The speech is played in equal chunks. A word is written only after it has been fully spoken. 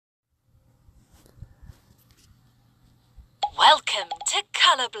Welcome to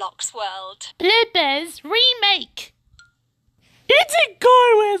Colourblocks world. Bloopers Remake. It didn't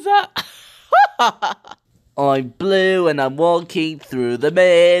go with that. I'm blue and I'm walking through the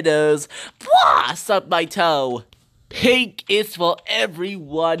meadows. Bwah! Suck my toe. Pink is for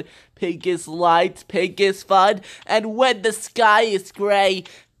everyone. Pink is light, pink is fun. And when the sky is grey,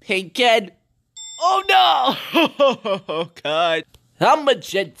 pink and... Oh no! God. I'm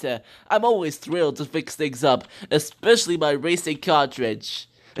magenta. I'm always thrilled to fix things up, especially my racing cartridge.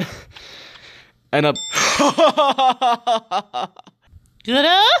 And I'm...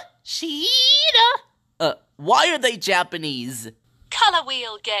 Gura, Shida. Why are they Japanese? Colour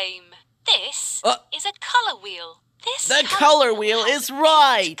wheel game. This is a colour wheel. The color wheel is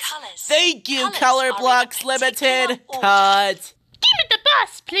right! Thank you, Colourblocks Limited! Cut! Give me the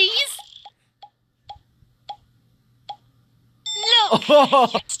bus, please. Look! Give me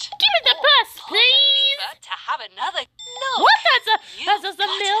the bus, Pull the please. lever to have another look. What? You've That's a got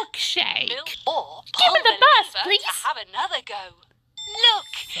milkshake. Or Give me pull the bus, lever please. to have another go.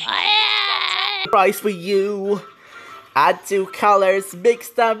 Look! Ah. Prize for you! Add 2 colors, mix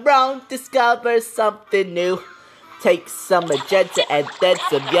them round, discover something new. Take some magenta and then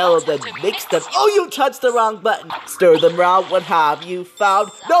some yellow, then mix them. Oh, you touched the wrong button. Stir them round, what have you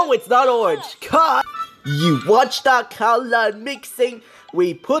found? No, it's not orange. Cut! You watched our color mixing.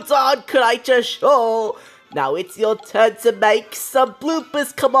 We put on Kreiter show. Now it's your turn to make some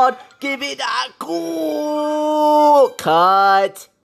bloopers. Come on, give it a cool cut.